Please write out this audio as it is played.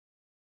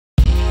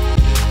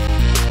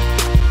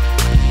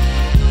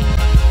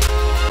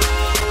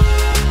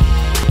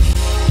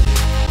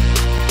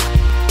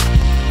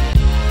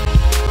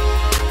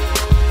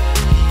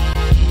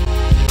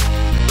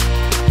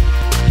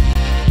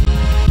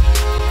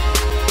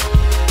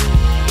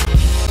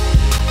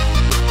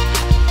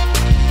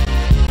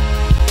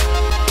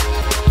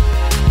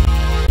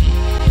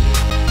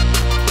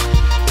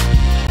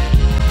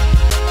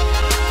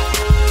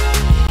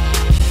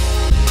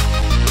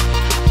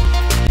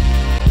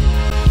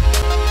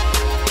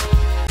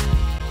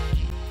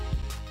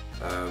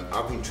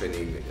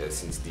training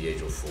since the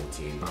age of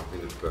 14. I've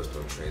been a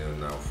personal trainer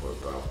now for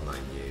about 9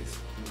 years.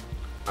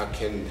 I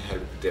can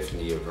help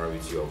definitely a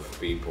variety of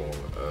people.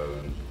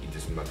 It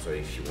doesn't matter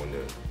if you want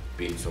to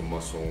build some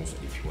muscles,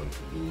 if you want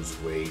to lose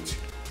weight.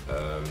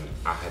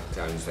 I had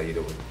clients that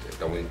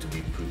wanted to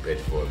be prepared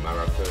for a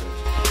marathon.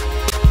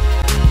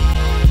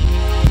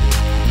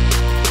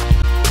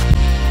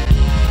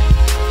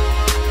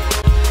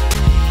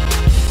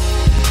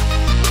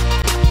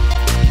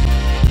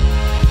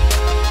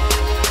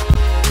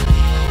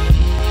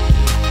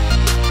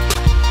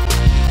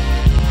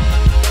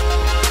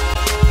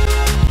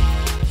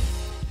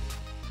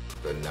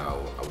 But now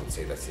I would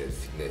say that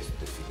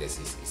the fitness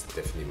is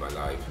definitely my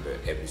life. But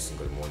every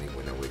single morning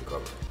when I wake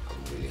up,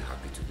 I'm really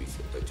happy to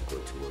go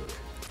to work.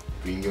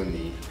 Bring your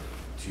knee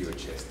to your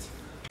chest.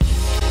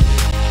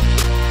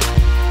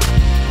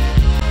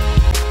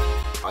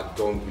 I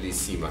don't really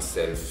see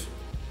myself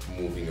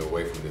moving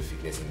away from the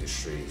fitness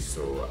industry,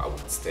 so I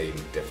would stay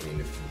definitely in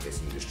the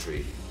fitness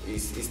industry.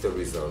 It's the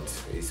result.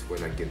 It's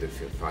when I get the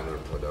final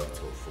product,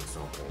 or for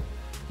example,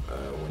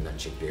 when I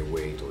check their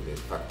weight or their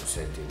fat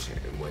percentage,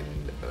 and when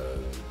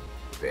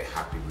they're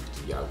happy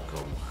with the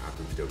outcome,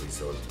 happy with the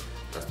result,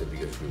 that's the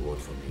biggest reward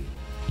for me.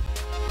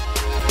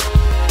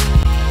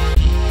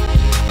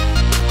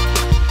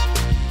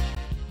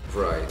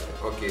 Right,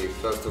 okay,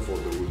 first of all,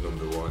 the rule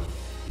number one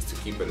is to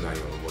keep an eye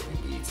on what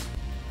you eat.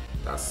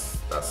 That's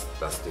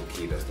the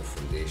key, that's the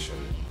foundation.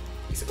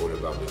 It's all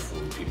about the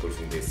food. People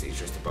think it's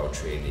just about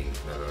training.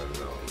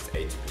 No, it's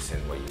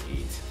 80% what you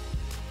eat.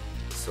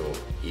 So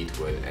eat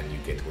well and you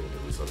get all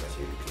the results that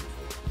you're looking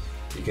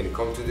for. You can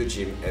come to the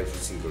gym every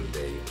single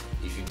day.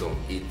 If you don't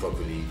eat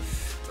properly,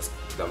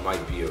 that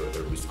might be a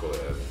risk or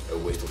a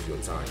waste of your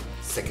time.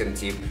 Second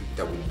tip,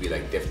 that would be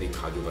like definitely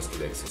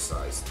cardiovascular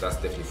exercise. That's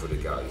definitely for the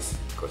guys,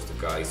 because the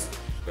guys,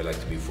 they like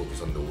to be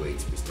focused on the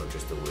weight. It's not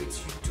just the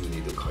weights, you do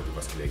need the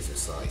cardiovascular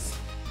exercise.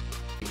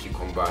 If you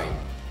combine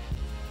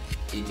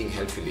eating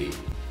healthily,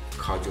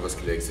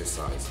 cardiovascular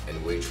exercise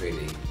and weight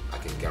training, I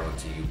can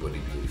guarantee you body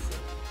beautiful.